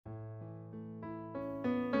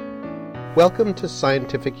Welcome to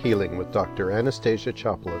Scientific Healing with Dr. Anastasia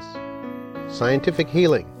Chopelas. Scientific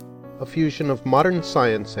healing, a fusion of modern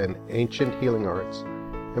science and ancient healing arts,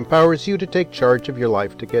 empowers you to take charge of your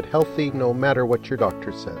life to get healthy no matter what your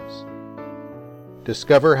doctor says.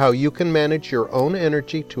 Discover how you can manage your own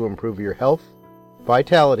energy to improve your health,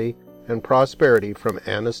 vitality, and prosperity from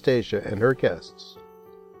Anastasia and her guests.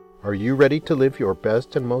 Are you ready to live your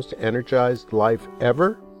best and most energized life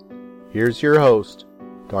ever? Here's your host,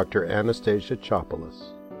 Dr. Anastasia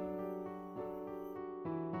Chopelas.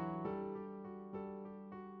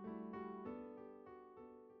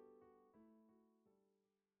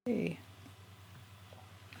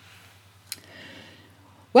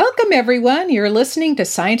 Welcome, everyone. You're listening to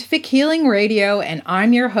Scientific Healing Radio, and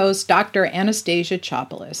I'm your host, Dr. Anastasia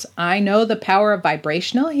Chopelas. I know the power of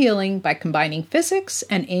vibrational healing by combining physics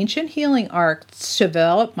and ancient healing arts to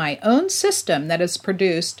develop my own system that has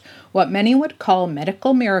produced what many would call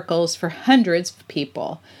medical miracles for hundreds of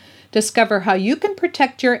people. Discover how you can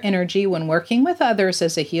protect your energy when working with others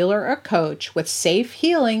as a healer or coach with Safe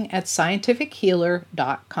Healing at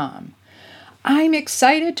scientifichealer.com. I'm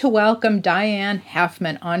excited to welcome Diane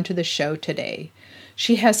Halfman onto the show today.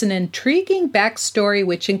 She has an intriguing backstory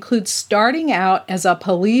which includes starting out as a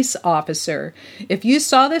police officer. If you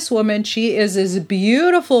saw this woman, she is this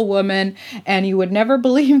beautiful woman, and you would never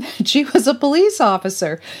believe that she was a police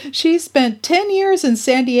officer. She spent 10 years in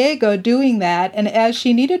San Diego doing that, and as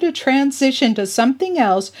she needed to transition to something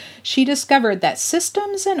else, she discovered that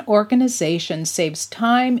systems and organization saves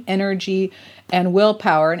time, energy, and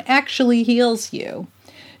willpower and actually heals you.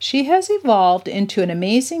 She has evolved into an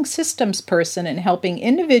amazing systems person in helping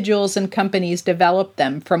individuals and companies develop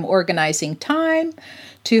them, from organizing time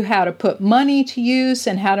to how to put money to use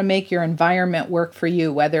and how to make your environment work for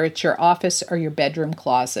you, whether it's your office or your bedroom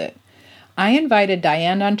closet. I invited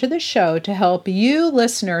Diane onto the show to help you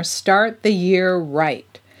listeners start the year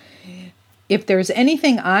right. If there's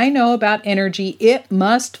anything I know about energy, it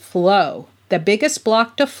must flow. The biggest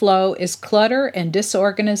block to flow is clutter and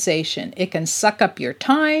disorganization. It can suck up your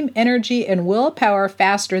time, energy, and willpower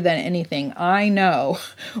faster than anything I know.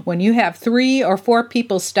 When you have 3 or 4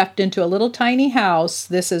 people stuffed into a little tiny house,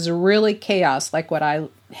 this is really chaos, like what I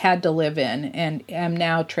had to live in and am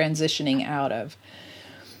now transitioning out of.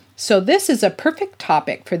 So this is a perfect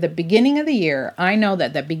topic for the beginning of the year. I know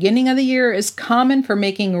that the beginning of the year is common for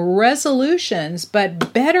making resolutions,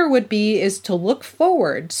 but better would be is to look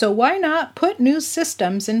forward. So why not put new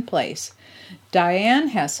systems in place? Diane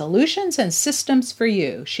has solutions and systems for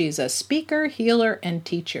you. She's a speaker, healer, and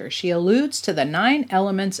teacher. She alludes to the 9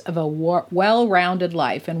 elements of a well-rounded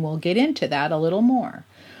life, and we'll get into that a little more.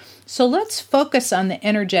 So let's focus on the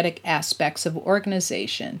energetic aspects of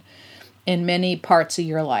organization in many parts of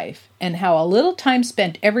your life, and how a little time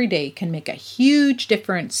spent every day can make a huge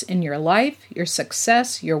difference in your life, your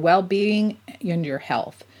success, your well-being, and your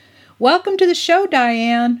health. Welcome to the show,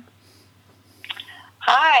 Diane.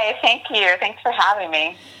 Hi, thank you. Thanks for having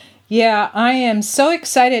me. Yeah, I am so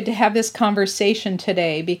excited to have this conversation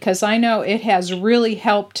today because I know it has really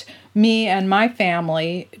helped me and my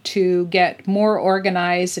family to get more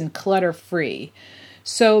organized and clutter-free.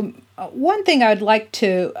 So one thing I'd like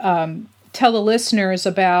to tell the listeners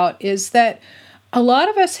about is that a lot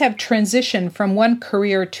of us have transitioned from one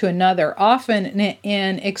career to another, often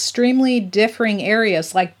in extremely differing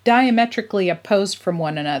areas, like diametrically opposed from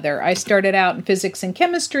one another. I started out in physics and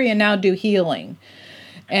chemistry and now do healing.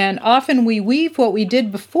 And often we weave what we did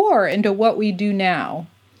before into what we do now.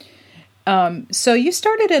 So you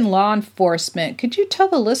started in law enforcement. Could you tell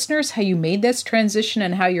the listeners how you made this transition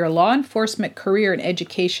and how your law enforcement career and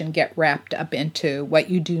education get wrapped up into what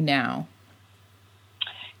you do now?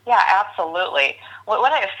 Yeah, absolutely.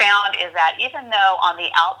 What I have found is that even though on the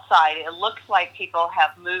outside it looks like people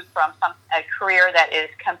have moved from a career that is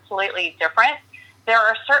completely different, there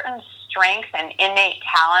are certain strengths and innate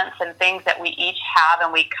talents and things that we each have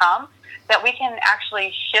and we come that we can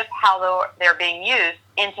actually shift how they're being used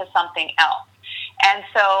into something else. And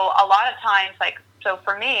so a lot of times, so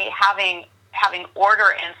for me, having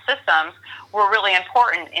order and systems were really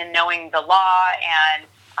important in knowing the law and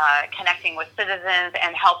connecting with citizens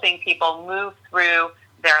and helping people move through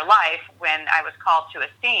their life when I was called to a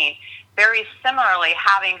scene. Very similarly,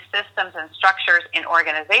 having systems and structures in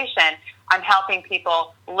organization, I'm helping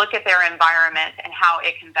people look at their environment and how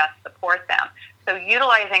it can best support them. So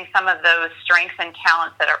utilizing some of those strengths and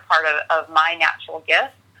talents that are part of my natural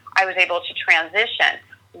gifts, I was able to transition.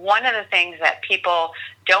 One of the things that people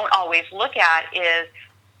don't always look at is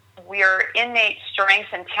your innate strengths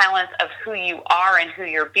and talents of who you are and who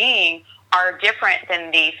you're being are different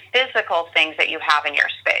than the physical things that you have in your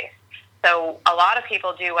space. So a lot of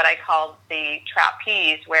people do what I call the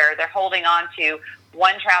trapeze, where they're holding on to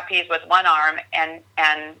one trapeze with one arm and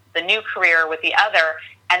the new career with the other,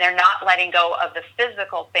 and they're not letting go of the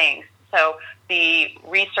physical things. So the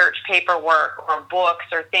research paperwork or books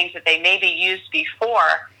or things that they maybe used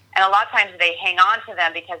before, and a lot of times they hang on to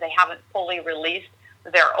them because they haven't fully released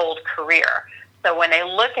their old career. So when they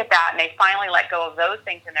look at that and they finally let go of those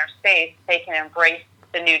things in their space, they can embrace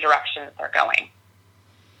the new direction that they're going.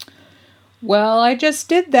 Well, I just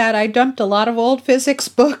did that. I dumped a lot of old physics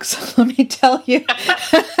books, let me tell you.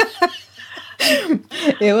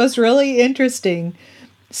 It was really interesting.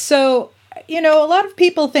 So, a lot of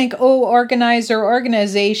people think,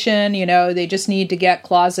 organization, they just need to get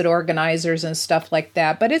closet organizers and stuff like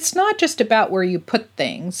that. But it's not just about where you put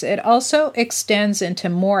things. It also extends into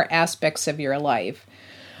more aspects of your life.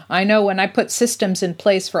 I know when I put systems in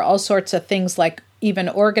place for all sorts of things, like even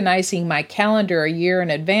organizing my calendar a year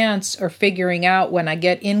in advance, or figuring out when I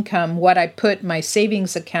get income, what I put in my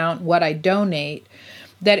savings account, what I donate,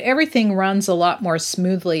 that everything runs a lot more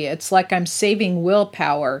smoothly. It's like I'm saving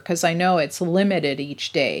willpower because I know it's limited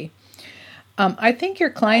each day. I think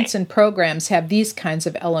your clients and programs have these kinds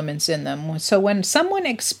of elements in them. So when someone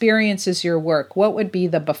experiences your work, what would be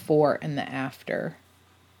the before and the after?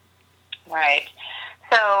 Right.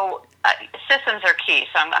 So systems are key.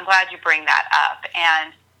 So I'm glad you bring that up.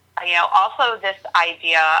 And, also this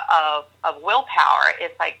idea of willpower,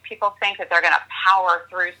 it's like people think that they're going to power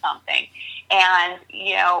through something. And,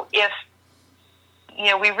 if,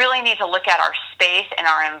 we really need to look at our space and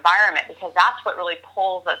our environment, because that's what really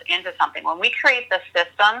pulls us into something. When we create the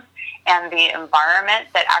systems and the environment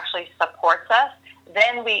that actually supports us,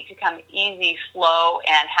 then we become easy flow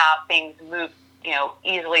and have things move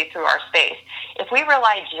easily through our space. If we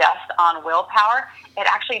rely just on willpower, it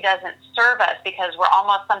actually doesn't serve us, because we're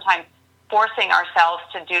almost sometimes forcing ourselves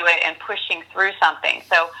to do it and pushing through something.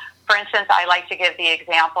 So, for instance, I like to give the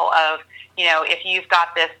example of, if you've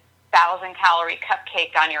got this 1,000-calorie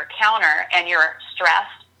cupcake on your counter and you're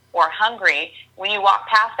stressed or hungry, when you walk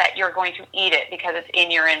past that, you're going to eat it because it's in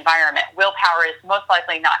your environment. Willpower is most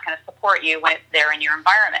likely not going to support you when it's there in your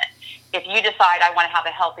environment. If you decide, I want to have a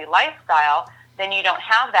healthy lifestyle, then you don't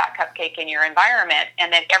have that cupcake in your environment,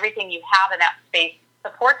 and then everything you have in that space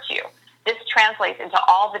supports you. This translates into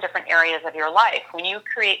all the different areas of your life. When you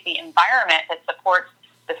create the environment that supports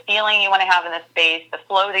the feeling you want to have in the space, the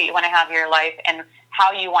flow that you want to have in your life, and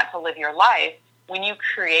how you want to live your life, when you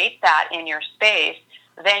create that in your space,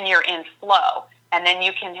 then you're in flow. And then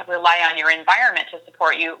you can rely on your environment to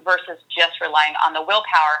support you versus just relying on the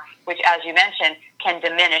willpower, which, as you mentioned, can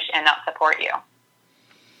diminish and not support you.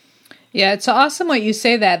 Yeah, it's awesome what you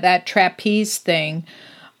say, that trapeze thing,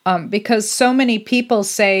 because so many people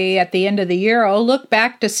say at the end of the year, look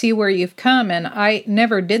back to see where you've come. And I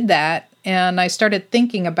never did that. And I started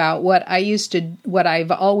thinking about what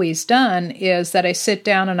I've always done is that I sit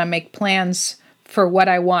down and I make plans for what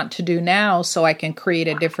I want to do now so I can create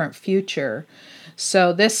a different future.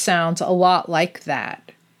 So this sounds a lot like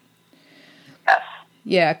that. Yes.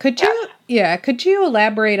 Yeah, could you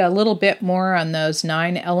elaborate a little bit more on those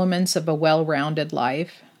 9 elements of a well-rounded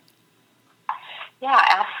life? Yeah,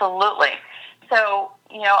 absolutely. So,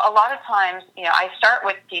 a lot of times, I start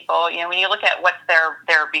with people, when you look at what's their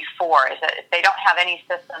before, is that if they don't have any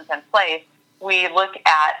systems in place, we look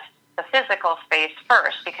at the physical space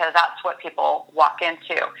first, because that's what people walk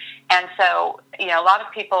into. And so, a lot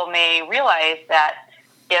of people may realize that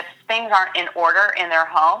if things aren't in order in their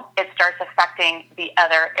home, it starts affecting the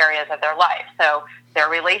other areas of their life. So their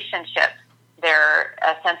relationships, their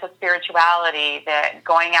sense of spirituality,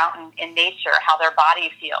 going out in nature, how their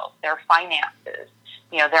body feels, their finances,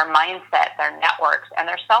 their mindset, their networks, and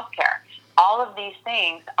their self-care. All of these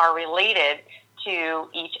things are related to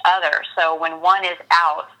each other. So when one is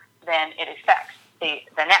out, then it affects the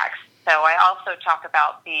next. So I also talk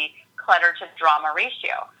about the clutter to drama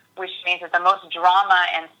ratio, which means that the most drama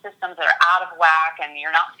and systems that are out of whack and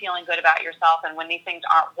you're not feeling good about yourself, and when these things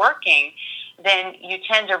aren't working, then you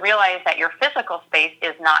tend to realize that your physical space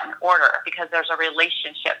is not in order, because there's a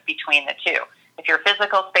relationship between the two. If your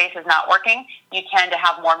physical space is not working, you tend to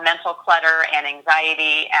have more mental clutter and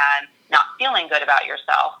anxiety and not feeling good about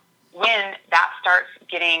yourself. When that starts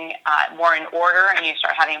getting more in order and you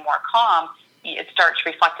start having more calm, it starts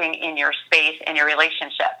reflecting in your space and your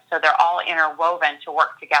relationship. So they're all interwoven to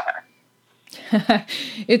work together.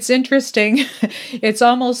 It's interesting. It's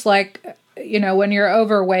almost like, when you're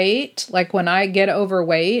overweight, like when I get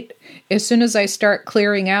overweight, as soon as I start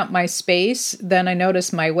clearing out my space, then I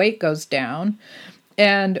notice my weight goes down.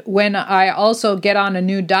 And when I also get on a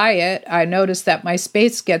new diet, I notice that my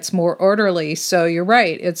space gets more orderly. So you're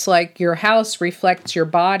right. It's like your house reflects your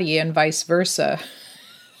body and vice versa.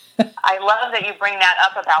 I love that you bring that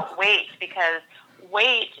up about weight, because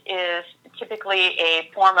weight is typically a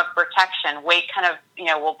form of protection. Weight kind of,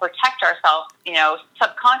 will protect ourselves,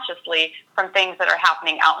 subconsciously from things that are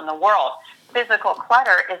happening out in the world. Physical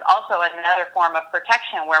clutter is also another form of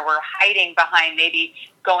protection, where we're hiding behind maybe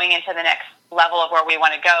going into the next level of where we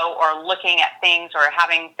want to go, or looking at things, or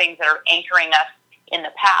having things that are anchoring us in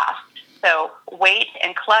the past. So weight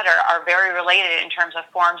and clutter are very related in terms of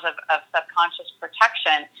forms of subconscious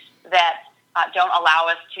protection that don't allow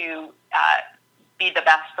us to be the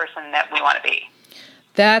best person that we want to be.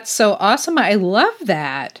 That's so awesome. I love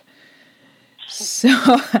that. So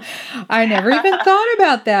I never even thought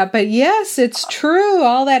about that, but yes, it's true.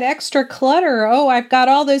 All that extra clutter. Oh, I've got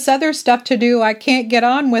all this other stuff to do. I can't get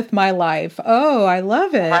on with my life. Oh, I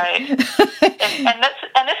love it. Right. and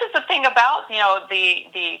this is the thing about,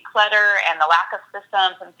 the clutter and the lack of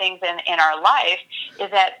systems and things in our life, is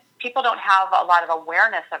that people don't have a lot of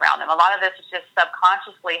awareness around them. A lot of this is just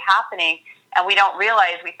subconsciously happening, and we don't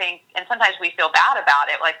realize. We think, and sometimes we feel bad about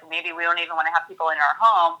it, like maybe we don't even want to have people in our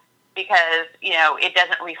home because, it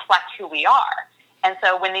doesn't reflect who we are. And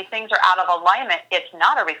so when these things are out of alignment, it's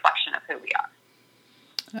not a reflection of who we are.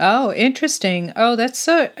 Oh, interesting. Oh,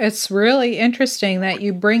 it's really interesting that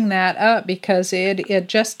you bring that up, because it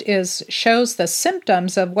just shows the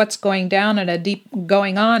symptoms of what's going on at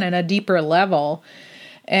a deeper level.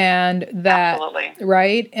 And that, absolutely.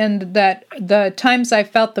 Right? And that the times I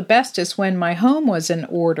felt the best is when my home was in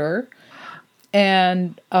order.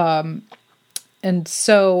 And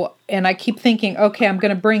I keep thinking, okay, I'm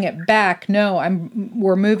going to bring it back. No,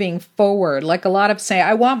 we're moving forward. Like a lot of say,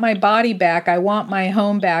 I want my body back. I want my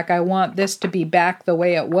home back. I want this to be back the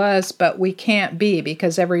way it was, but we can't be,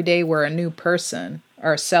 because every day we're a new person.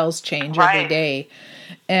 Our cells change every day.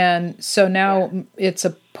 And so now it's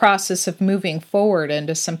a process of moving forward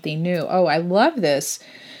into something new. Oh, I love this.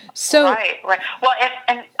 So Right. Well,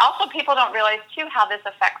 and also people don't realize too how this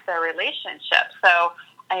affects their relationship. So,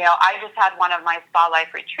 I just had one of my Spa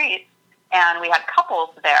Life retreats, and we had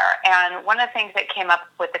couples there. And one of the things that came up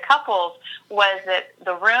with the couples was that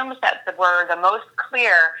the rooms that were the most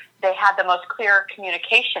clear, they had the most clear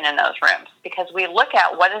communication in those rooms, because we look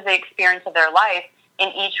at what is the experience of their life in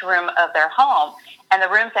each room of their home. And the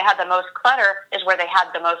rooms that had the most clutter is where they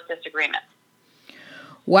had the most disagreement.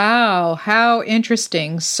 Wow, how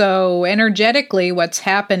interesting. So energetically, what's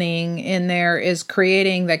happening in there is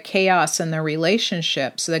creating the chaos in the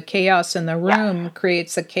relationship. So the chaos in the room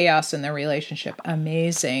creates the chaos in the relationship.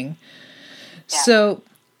 Amazing.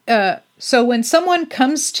 Yeah. So when someone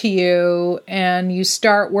comes to you and you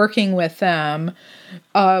start working with them,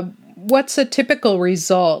 what's a typical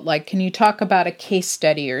result? Like, can you talk about a case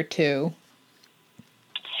study or two?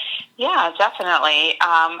 Yeah, definitely.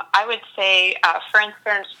 I would say, for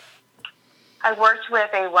instance, I worked with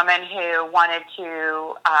a woman who wanted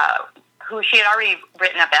to, who she had already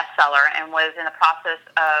written a bestseller and was in the process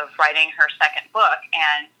of writing her second book,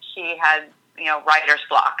 and she had, writer's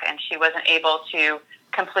block, and she wasn't able to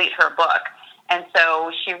complete her book. And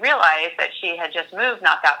so she realized that she had just moved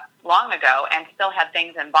not that long ago and still had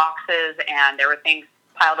things in boxes, and there were things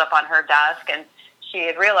piled up on her desk, and she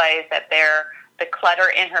had realized that the clutter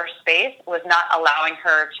in her space was not allowing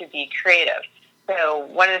her to be creative. So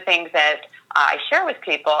one of the things that I share with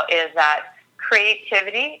people is that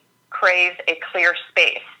creativity craves a clear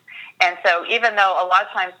space. And so even though a lot of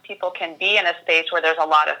times people can be in a space where there's a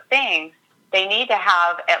lot of things, they need to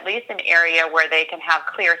have at least an area where they can have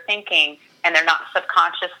clear thinking, and they're not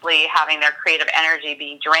subconsciously having their creative energy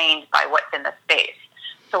be drained by what's in the space.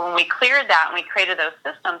 So when we cleared that and we created those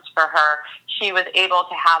systems for her, she was able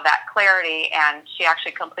to have that clarity, and she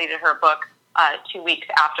actually completed her book 2 weeks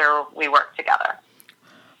after we worked together.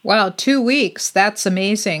 Wow, 2 weeks. That's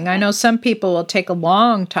amazing. I know some people will take a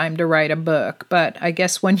long time to write a book, but I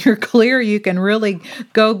guess when you're clear, you can really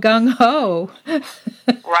go gung-ho.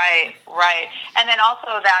 Right. And then also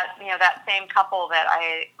that, that same couple that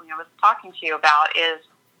I was talking to you about is,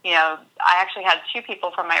 I actually had two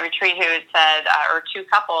people from my retreat who had said, or two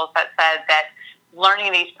couples that said that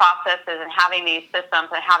learning these processes and having these systems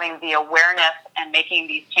and having the awareness and making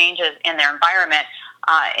these changes in their environment,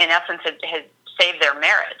 in essence, had saved their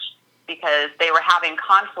marriage, because they were having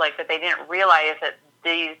conflict that they didn't realize that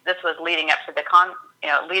this was leading up to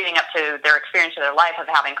leading up to their experience of their life of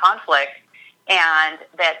having conflict, and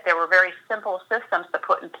that there were very simple systems to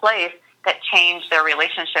put in place that changed their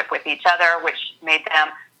relationship with each other, which made them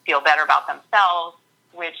feel better about themselves,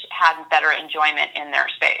 which had better enjoyment in their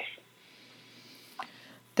space.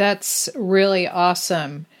 That's really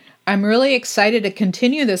awesome. I'm really excited to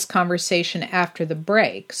continue this conversation after the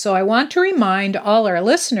break. So I want to remind all our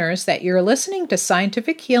listeners that you're listening to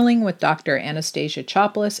Scientific Healing with Dr. Anastasia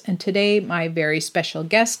Chopelas, and today my very special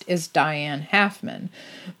guest is Diane Halfman,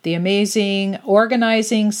 the amazing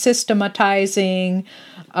organizing, systematizing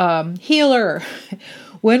healer.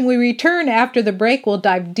 When we return after the break, we'll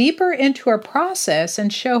dive deeper into our process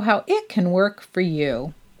and show how it can work for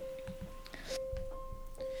you.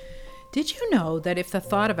 Did you know that if the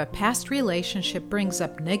thought of a past relationship brings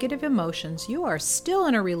up negative emotions, you are still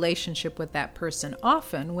in a relationship with that person,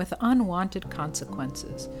 often with unwanted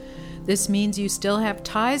consequences? This means you still have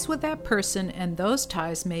ties with that person, and those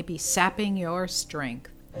ties may be sapping your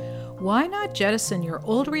strength. Why not jettison your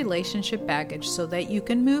old relationship baggage so that you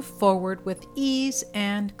can move forward with ease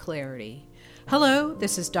and clarity? Hello,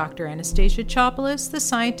 this is Dr. Anastasia Chopelas, the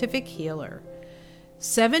Scientific Healer.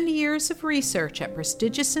 70 years of research at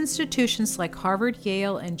prestigious institutions like Harvard,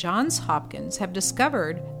 Yale, and Johns Hopkins have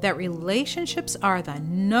discovered that relationships are the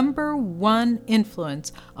number one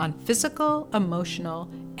influence on physical, emotional,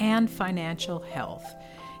 and financial health.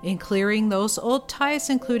 In clearing those old ties,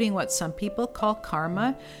 including what some people call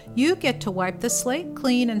karma, you get to wipe the slate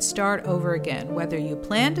clean and start over again, whether you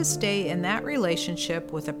plan to stay in that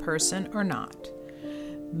relationship with a person or not.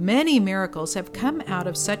 Many miracles have come out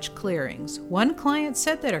of such clearings. One client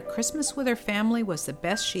said that her Christmas with her family was the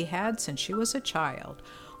best she had since she was a child,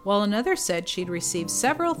 while another said she'd received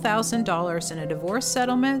several $1,000s in a divorce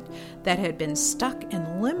settlement that had been stuck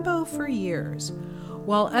in limbo for years,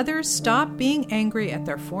 while others stopped being angry at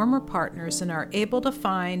their former partners and are able to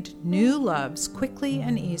find new loves quickly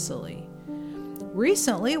and easily.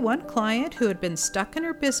 Recently, one client who had been stuck in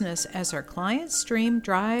her business as her client stream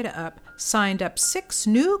dried up signed up 6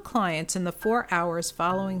 new clients in the 4 hours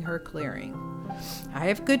following her clearing. I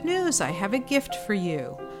have good news. I have a gift for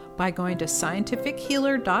you. By going to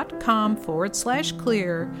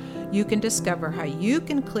scientifichealer.com/clear, you can discover how you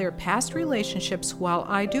can clear past relationships while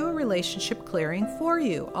I do a relationship clearing for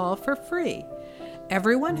you, all for free.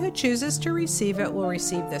 Everyone who chooses to receive it will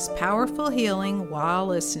receive this powerful healing while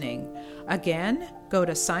listening. Again, go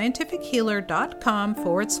to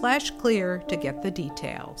scientifichealer.com/clear to get the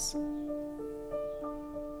details.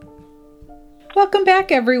 Welcome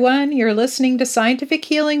back, everyone. You're listening to Scientific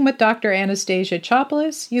Healing with Dr. Anastasia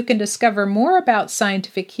Chopelas. You can discover more about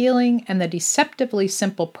scientific healing and the deceptively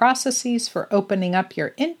simple processes for opening up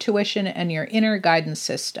your intuition and your inner guidance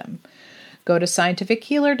system. Go to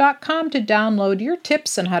scientifichealer.com to download your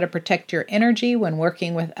tips on how to protect your energy when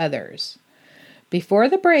working with others. Before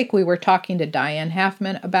the break, we were talking to Diane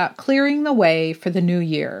Halfman about clearing the way for the new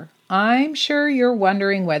year. I'm sure you're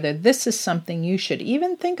wondering whether this is something you should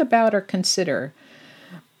even think about or consider,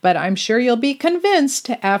 but I'm sure you'll be convinced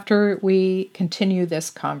after we continue this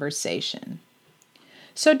conversation.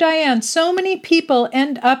 So Diane, so many people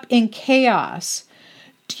end up in chaos.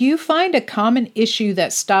 Do you find a common issue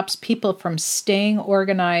that stops people from staying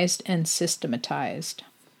organized and systematized?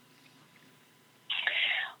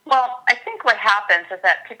 Well, I think what happens is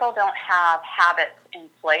that people don't have habits in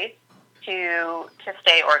place to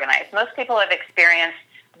stay organized. Most people have experienced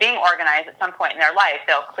being organized at some point in their life.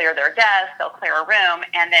 They'll clear their desk, they'll clear a room,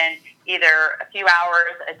 and then either a few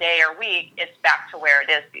hours, a day, or week, it's back to where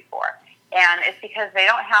it is before. And it's because they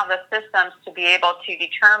don't have the systems to be able to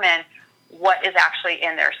determine what is actually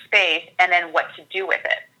in their space and then what to do with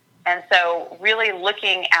it. And so really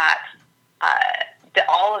looking at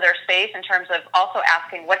all of their space in terms of also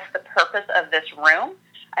asking what's the purpose of this room.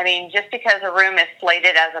 I mean, just because a room is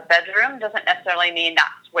slated as a bedroom doesn't necessarily mean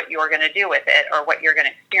that's what you're going to do with it or what you're going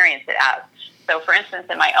to experience it as. So, for instance,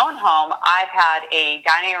 in my own home, I've had a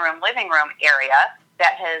dining room, living room area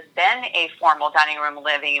that has been a formal dining room,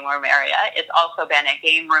 living room area. It's also been a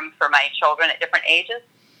game room for my children at different ages.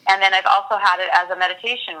 And then I've also had it as a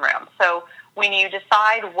meditation room. So when you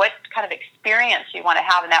decide what kind of experience you want to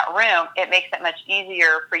have in that room, it makes it much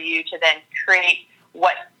easier for you to then create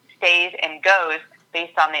what stays and goes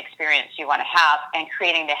based on the experience you want to have and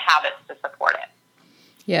creating the habits to support it.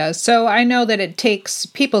 Yeah, so I know that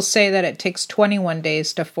people say that it takes 21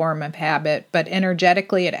 days to form a habit, but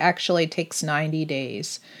energetically it actually takes 90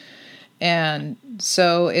 days. And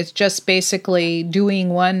so it's just basically doing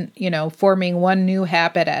forming one new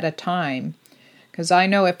habit at a time. Because I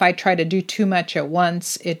know if I try to do too much at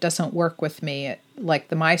once, it doesn't work with me.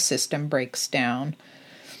 My system breaks down.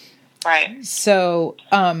 Right. So,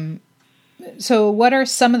 So what are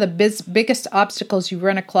some of the biggest obstacles you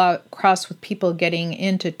run across with people getting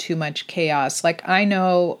into too much chaos? Like, I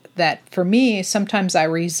know that for me, sometimes I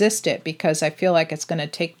resist it because I feel like it's going to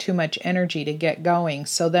take too much energy to get going.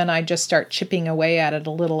 So then I just start chipping away at it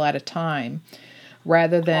a little at a time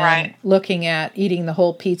rather than looking at eating the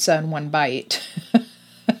whole pizza in one bite.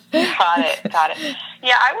 Got it.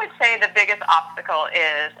 Yeah, I would say the biggest obstacle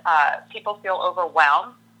is people feel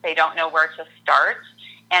overwhelmed. They don't know where to start,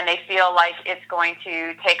 and they feel like it's going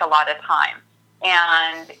to take a lot of time.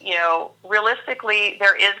 And, realistically,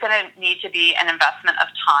 there is going to need to be an investment of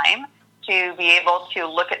time to be able to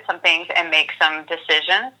look at some things and make some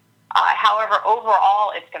decisions. However,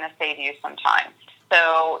 overall, it's going to save you some time.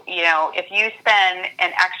 So, if you spend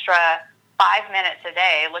an extra 5 minutes a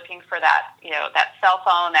day looking for that, that cell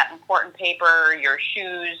phone, that important paper, your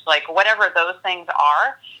shoes, like whatever those things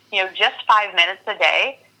are, just 5 minutes a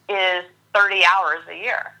day is 30 hours a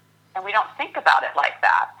year. And we don't think about it like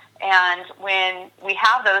that. And when we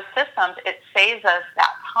have those systems, it saves us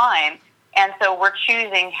that time. And so we're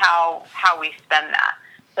choosing how we spend that.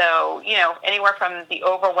 So, anywhere from the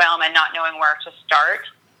overwhelm and not knowing where to start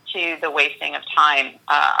to the wasting of time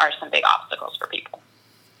are some big obstacles for people.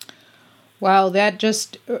 Wow, that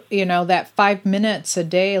just, that 5 minutes a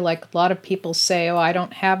day, like a lot of people say, oh, I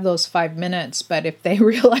don't have those 5 minutes. But if they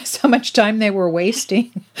realized how much time they were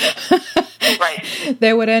wasting,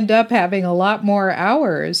 they would end up having a lot more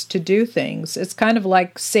hours to do things. It's kind of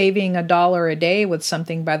like saving $1 a day with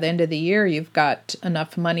something. By the end of the year, you've got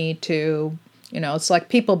enough money to, it's like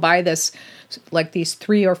people buy this, like these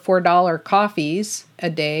 $3 or $4 coffees a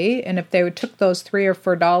day. And if they took those $3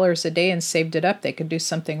 or $4 a day and saved it up, they could do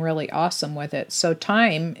something really awesome with it. So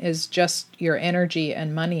time is just your energy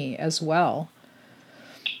and money as well.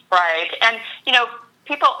 Right. And,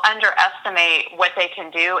 people underestimate what they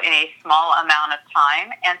can do in a small amount of time.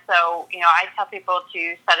 And so, I tell people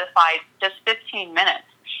to set aside just 15 minutes.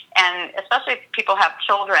 And especially if people have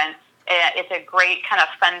children, it's a great kind of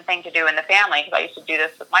fun thing to do in the family, because I used to do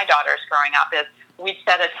this with my daughters growing up, is we'd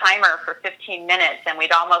set a timer for 15 minutes, and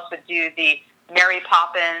we'd almost would do the Mary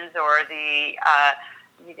Poppins or the,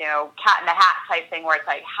 Cat in the Hat type thing, where it's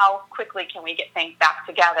like, how quickly can we get things back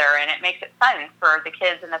together? And it makes it fun for the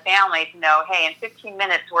kids and the family to know, hey, in 15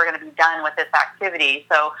 minutes, we're going to be done with this activity.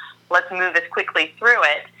 So let's move as quickly through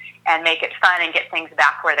it and make it fun and get things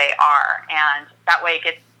back where they are. And that way it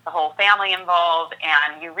gets the whole family involved,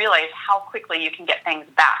 and you realize how quickly you can get things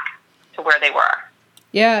back to where they were.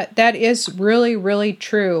 Yeah, that is really, really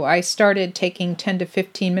true. I started taking 10 to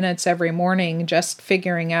 15 minutes every morning, just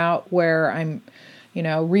figuring out where I'm,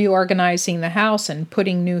 reorganizing the house and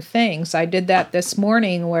putting new things. I did that this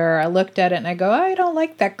morning, where I looked at it and I go, I don't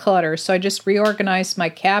like that clutter. So I just reorganized my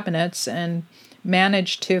cabinets and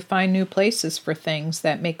managed to find new places for things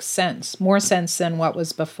that make sense, more sense than what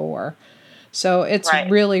was before. So it's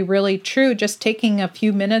really, really true. Just taking a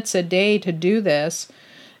few minutes a day to do this,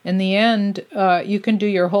 in the end, you can do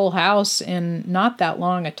your whole house in not that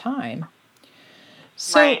long a time.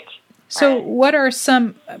 So what are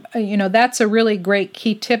some, that's a really great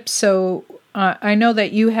key tip. So I know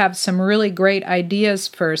that you have some really great ideas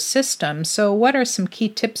for systems. So what are some key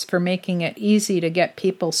tips for making it easy to get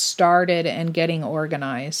people started and getting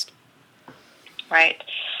organized? Right.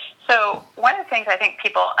 So one of the things I think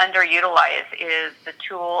people underutilize is the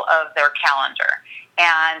tool of their calendar.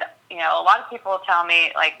 And, a lot of people tell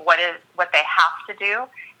me, like, what they have to do.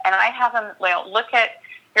 And I have them look at,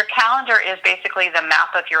 your calendar is basically the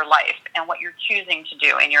map of your life and what you're choosing to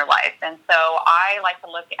do in your life. And so I like to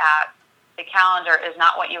look at the calendar is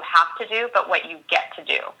not what you have to do, but what you get to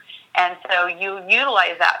do. And so you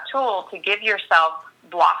utilize that tool to give yourself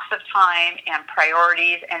blocks of time and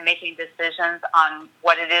priorities and making decisions on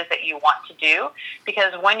what it is that you want to do.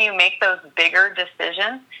 Because when you make those bigger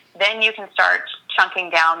decisions, then you can start chunking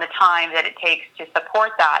down the time that it takes to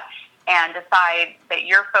support that and decide that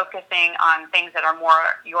you're focusing on things that are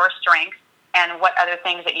more your strengths and what other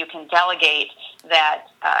things that you can delegate that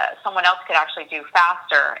someone else could actually do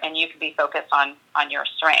faster, and you could be focused on your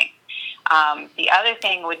strength. The other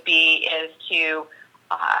thing would be is to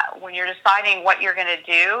when you're deciding what you're going to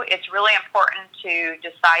do, it's really important to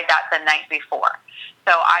decide that the night before.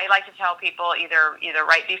 So I like to tell people either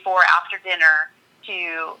right before or after dinner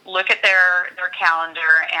to look at their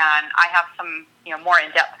calendar, and I have some more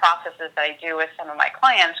in-depth processes that I do with some of my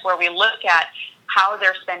clients where we look at how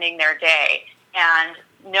they're spending their day and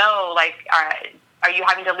know, like, are you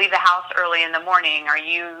having to leave the house early in the morning? Are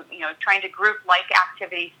you trying to group like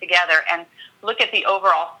activities together and look at the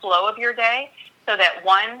overall flow of your day? So that,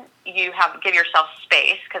 one, you give yourself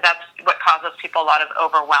space, because that's what causes people a lot of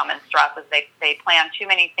overwhelm and stress, is they plan too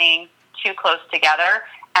many things too close together,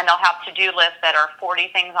 and they'll have to-do lists that are 40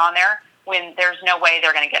 things on there when there's no way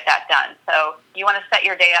they're going to get that done. So you want to set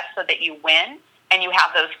your day up so that you win, and you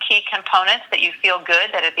have those key components that you feel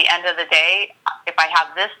good that at the end of the day, if I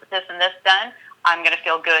have this, this, and this done, I'm going to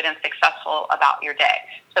feel good and successful about your day.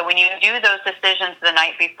 So when you do those decisions the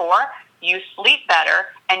night before, you sleep better,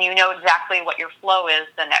 and you know exactly what your flow is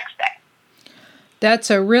the next day.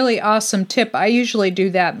 That's a really awesome tip. I usually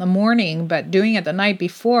do that in the morning, but doing it the night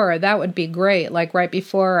before, that would be great. Like right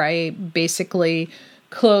before I basically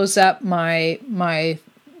close up my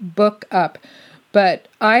book up. But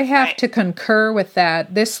I have to concur with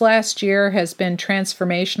that. This last year has been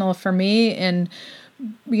transformational for me in,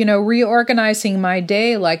 reorganizing my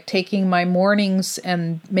day, like taking my mornings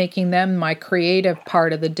and making them my creative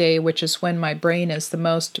part of the day, which is when my brain is the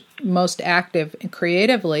most active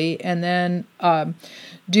creatively, and then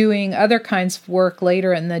doing other kinds of work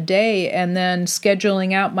later in the day, and then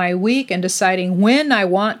scheduling out my week and deciding when I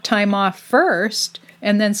want time off first,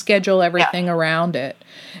 and then schedule everything around it.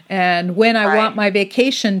 And when I want my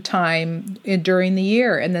vacation time during the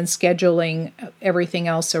year, and then scheduling everything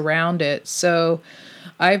else around it. So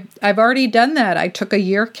I've already done that. I took a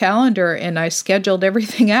year calendar and I scheduled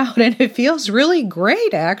everything out, and it feels really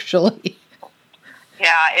great, actually.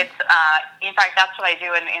 Yeah, it's in fact, that's what I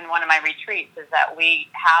do in one of my retreats, is that we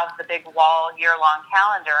have the big wall year-long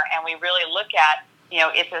calendar, and we really look at,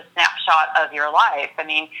 it's a snapshot of your life. I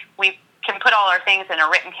mean, we can put all our things in a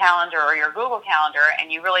written calendar or your Google Calendar,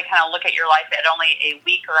 and you really kind of look at your life at only a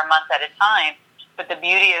week or a month at a time. But the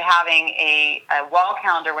beauty of having a wall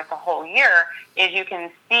calendar with the whole year is you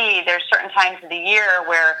can see there's certain times of the year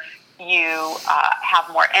where you have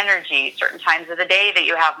more energy, certain times of the day that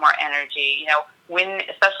you have more energy. When,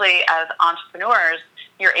 especially as entrepreneurs,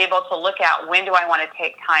 you're able to look at when do I want to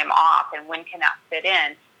take time off and when can that fit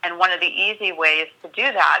in. And one of the easy ways to do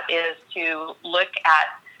that is to look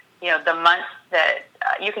at the months that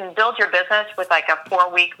you can build your business with, like a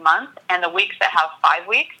 4-week month, and the weeks that have 5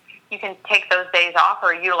 weeks, you can take those days off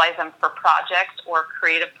or utilize them for projects or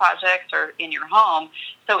creative projects or in your home.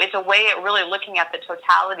 So it's a way of really looking at the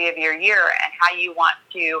totality of your year and how you want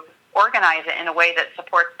to organize it in a way that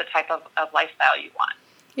supports the type of lifestyle you want.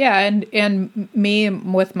 Yeah, and me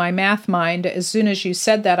with my math mind, as soon as you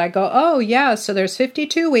said that, I go, oh yeah, so there's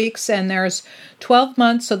 52 weeks and there's 12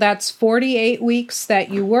 months, so that's 48 weeks that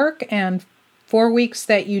you work and 4 weeks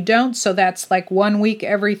that you don't, so that's like 1 week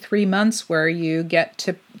every 3 months where you get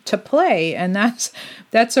to play, and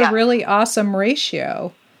that's a really awesome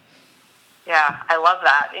ratio. Yeah, I love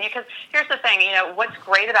that. Because here's the thing, what's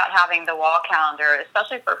great about having the wall calendar,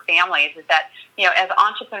 especially for families, is that, as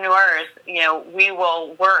entrepreneurs, we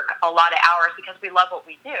will work a lot of hours because we love what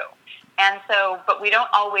we do. And so, but we don't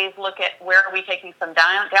always look at where are we taking some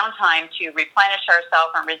downtime to replenish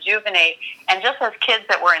ourselves and rejuvenate. And just as kids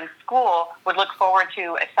that were in school would look forward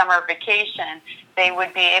to a summer vacation, they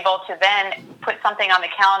would be able to then put something on the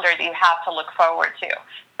calendar that you have to look forward to.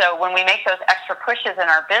 So when we make those extra pushes in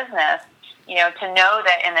our business, to know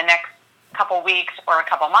that in the next couple weeks or a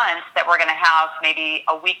couple months that we're going to have maybe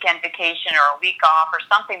a weekend vacation or a week off or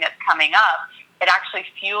something that's coming up, it actually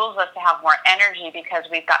fuels us to have more energy because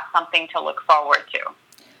we've got something to look forward to.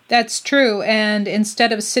 That's true. And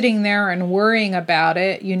instead of sitting there and worrying about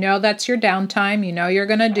it, that's your downtime. You're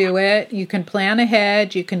going to do it. You can plan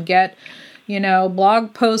ahead. You can get,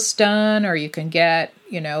 blog posts done, or you can get,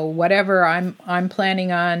 whatever. I'm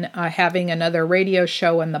planning on having another radio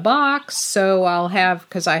show in the box. So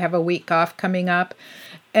because I have a week off coming up.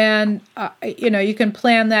 And, you can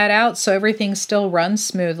plan that out so everything still runs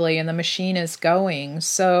smoothly and the machine is going.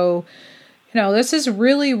 So, this is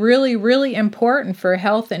really, really, really important for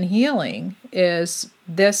health and healing, is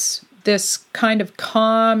this kind of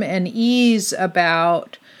calm and ease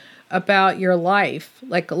about your life.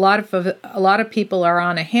 Like a lot of people are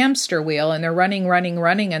on a hamster wheel and they're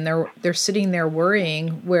running, and they're sitting there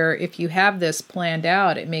worrying, where if you have this planned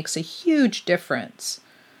out, it makes a huge difference.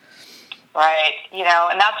 Right.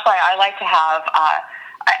 And that's why I like to have,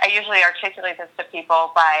 I usually articulate this to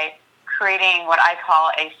people by creating what I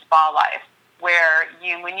call a spa life, where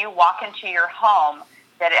when you walk into your home,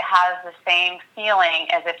 that it has the same feeling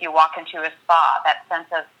as if you walk into a spa, that sense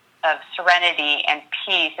of serenity and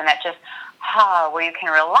peace, and that just, where you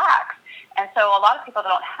can relax. And so a lot of people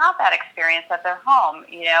don't have that experience at their home,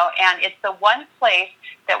 and it's the one place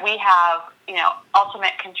that we have,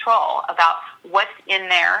 ultimate control about what's in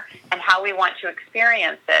there and how we want to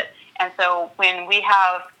experience it. And so when we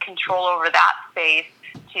have control over that space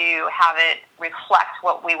to have it reflect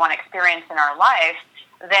what we want to experience in our life,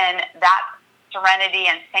 then that serenity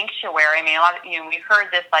and sanctuary, I mean, a lot of, we've heard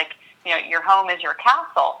this, like, your home is your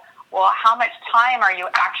castle. well, how much time are you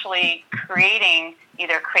actually creating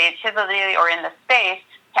either creativity or in the space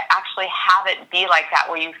to actually have it be like that,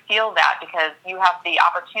 where you feel that, because you have the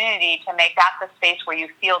opportunity to make that the space where you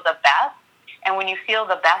feel the best. And when you feel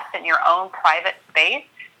the best in your own private space,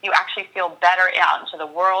 you actually feel better out into the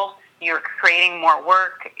world. You're creating more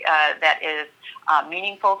work that is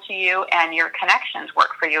meaningful to you, and your connections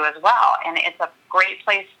work for you as well. And it's a great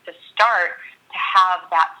place to start to have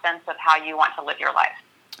that sense of how you want to live your life.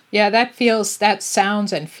 Yeah, that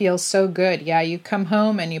sounds and feels so good. Yeah, you come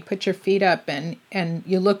home and you put your feet up and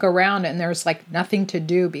you look around and there's like nothing to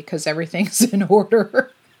do because everything's in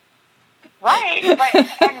order. Right.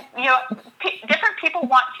 And, different people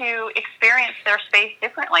want to experience their space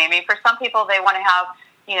differently. I mean, for some people, they want to have,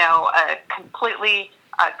 a completely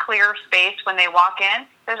clear space when they walk in.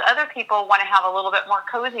 There's other people want to have a little bit more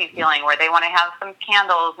cozy feeling, where they want to have some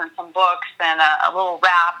candles and some books and a little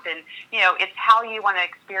wrap. And, it's how you want to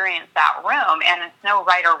experience that room. And it's no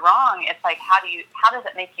right or wrong. It's like, how does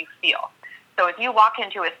it make you feel? So if you walk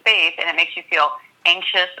into a space and it makes you feel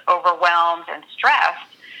anxious, overwhelmed, and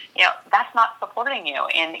stressed, that's not supporting you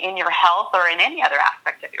in your health or in any other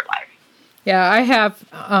aspect of your life. Yeah, I have,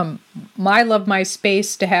 I love my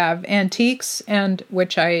space to have antiques, and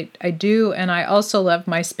which I do, and I also love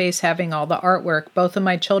my space having all the artwork. Both of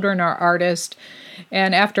my children are artists,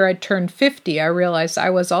 and after I turned 50, I realized I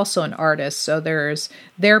was also an artist. So there's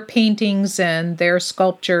their paintings and their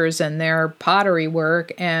sculptures and their pottery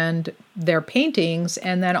work and their paintings,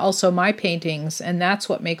 and then also my paintings, and that's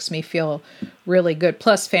what makes me feel really good,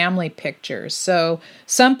 plus family pictures. So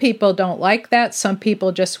some people don't like that. Some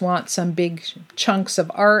people just want some big chunks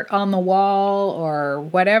of art on the wall or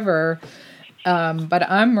whatever. But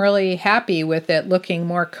I'm really happy with it looking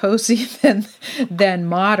more cozy than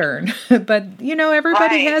modern. But,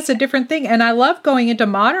 everybody has a different thing. And I love going into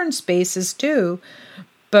modern spaces too,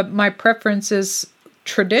 but my preference is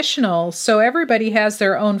traditional. So everybody has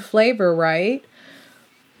their own flavor, right?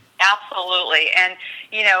 Absolutely. And,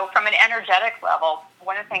 from an energetic level,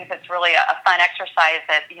 one of the things that's really a fun exercise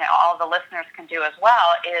that, all the listeners can do as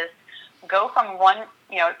well is go from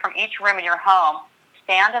from each room in your home,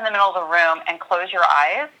 stand in the middle of the room and close your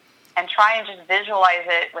eyes and try and just visualize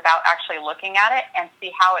it without actually looking at it and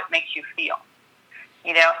see how it makes you feel.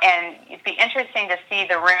 And it'd be interesting to see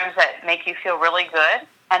the rooms that make you feel really good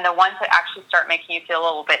and the ones that actually start making you feel a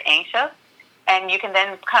little bit anxious. And you can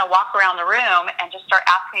then kind of walk around the room and just start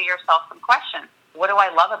asking yourself some questions. What do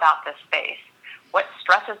I love about this space? What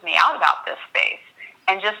stresses me out about this space?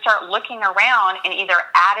 And just start looking around and either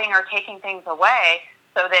adding or taking things away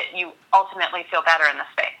so that you ultimately feel better in the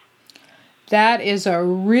space. That is a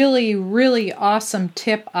really, really awesome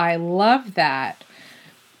tip. I love that.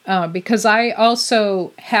 Because I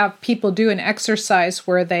also have people do an exercise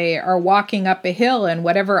where they are walking up a hill and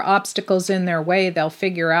whatever obstacle's in their way, they'll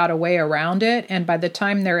figure out a way around it. And by the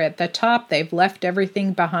time they're at the top, they've left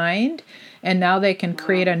everything behind and now they can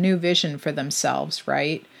create a new vision for themselves,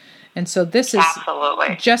 right? And so this is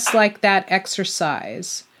absolutely just like that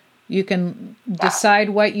exercise. You can decide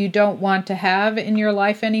what you don't want to have in your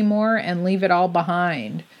life anymore and leave it all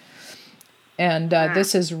behind. And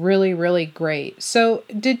this is really, really great. So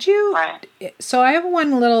so I have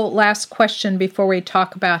one little last question before we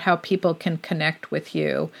talk about how people can connect with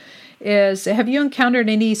you. Have you encountered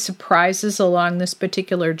any surprises along this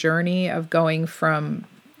particular journey of going from,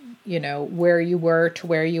 where you were to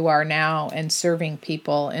where you are now and serving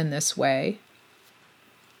people in this way?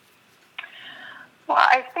 Well,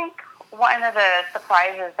 I think one of the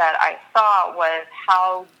surprises that I saw was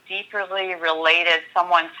how deeply related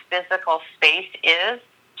someone's physical space is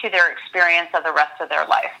to their experience of the rest of their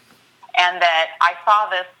life. And that I saw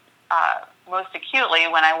this most acutely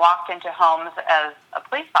when I walked into homes as a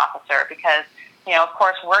police officer because, of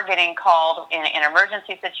course, we're getting called in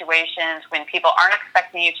emergency situations when people aren't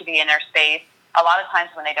expecting you to be in their space, a lot of times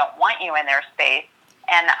when they don't want you in their space.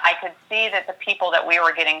 And I could see that the people that we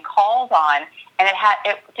were getting calls on, and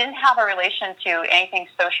it didn't have a relation to anything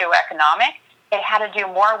socioeconomic. It had to do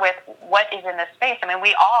more with what is in the space. I mean,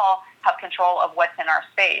 we all have control of what's in our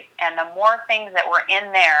space. And the more things that were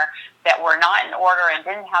in there that were not in order and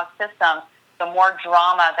didn't have systems, the more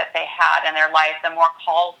drama that they had in their life, the more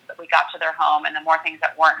calls that we got to their home, and the more things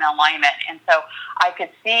that weren't in alignment. And so I could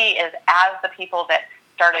see as the people that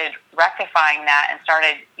started rectifying that and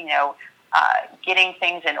started, getting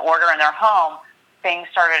things in order in their home, things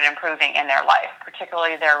started improving in their life,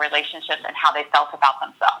 particularly their relationships and how they felt about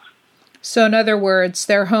themselves. So in other words,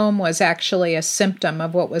 their home was actually a symptom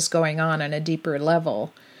of what was going on a deeper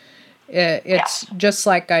level. It's just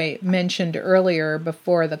like I mentioned earlier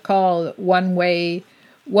before the call, one way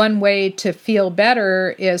one way to feel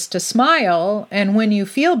better is to smile. And when you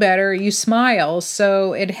feel better, you smile.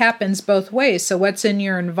 So it happens both ways. So what's in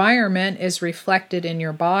your environment is reflected in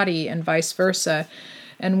your body and vice versa.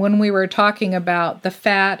 And when we were talking about the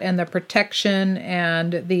fat and the protection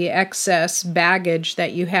and the excess baggage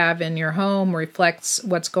that you have in your home reflects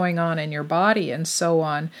what's going on in your body and so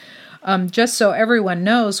on. Just so everyone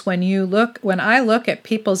knows, when I look at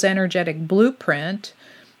people's energetic blueprint,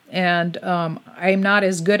 and I'm not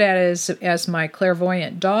as good at it as my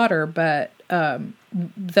clairvoyant daughter, but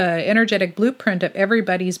the energetic blueprint of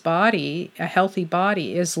everybody's body, a healthy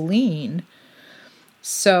body, is lean.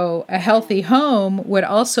 So a healthy home would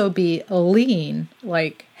also be lean,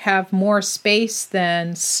 like have more space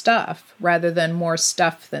than stuff rather than more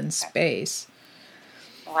stuff than space.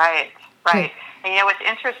 Right. And what's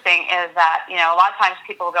interesting is that, a lot of times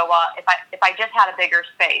people will go, well, if I just had a bigger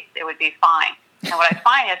space, it would be fine. And what I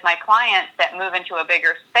find is my clients that move into a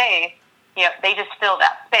bigger space, they just fill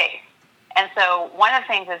that space. And so one of the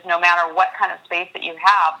things is no matter what kind of space that you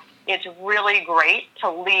have, it's really great to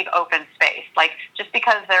leave open space. Like, just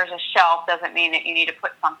because there's a shelf doesn't mean that you need to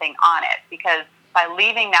put something on it, because by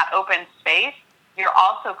leaving that open space, you're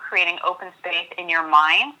also creating open space in your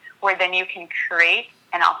mind where then you can create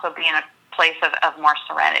and also be in a place of more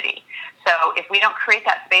serenity. So if we don't create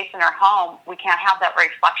that space in our home, we can't have that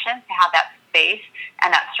reflection to have that space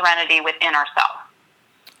and that serenity within ourselves.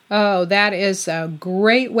 Oh, that is a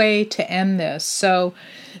great way to end this. So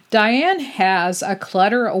Diane has a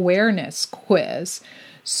clutter awareness quiz.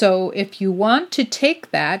 So if you want to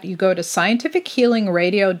take that, you go to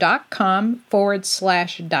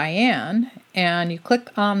scientifichealingradio.com/Diane, and you click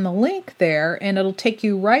on the link there, and it'll take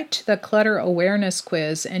you right to the clutter awareness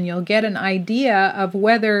quiz, and you'll get an idea of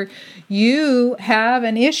whether you have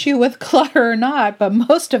an issue with clutter or not. But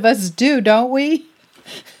most of us do, don't we?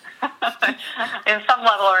 In some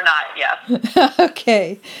level or not, yes.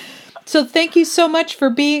 Okay. So thank you so much for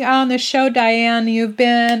being on the show, Diane. You've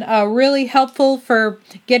been really helpful for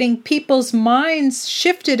getting people's minds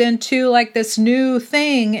shifted into like this new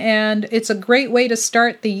thing, and it's a great way to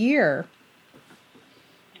start the year.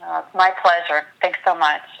 It's my pleasure. Thanks so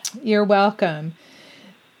much. You're welcome.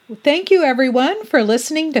 Thank you, everyone, for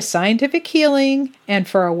listening to Scientific Healing and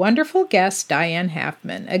for our wonderful guest, Diane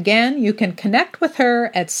Halfman. Again, you can connect with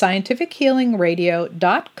her at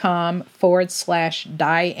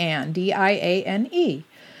scientifichealingradio.com/Diane, Diane.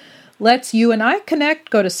 Let's you and I connect.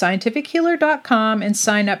 Go to scientifichealer.com and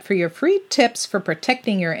sign up for your free tips for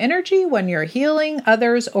protecting your energy when you're healing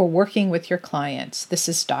others or working with your clients. This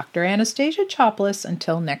is Dr. Anastasia Chopelas.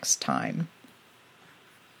 Until next time.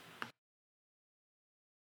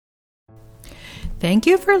 Thank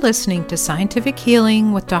you for listening to Scientific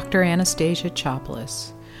Healing with Dr. Anastasia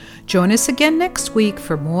Chopelas. Join us again next week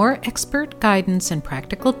for more expert guidance and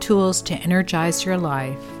practical tools to energize your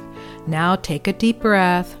life. Now take a deep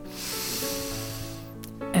breath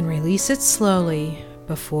and release it slowly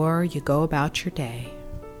before you go about your day.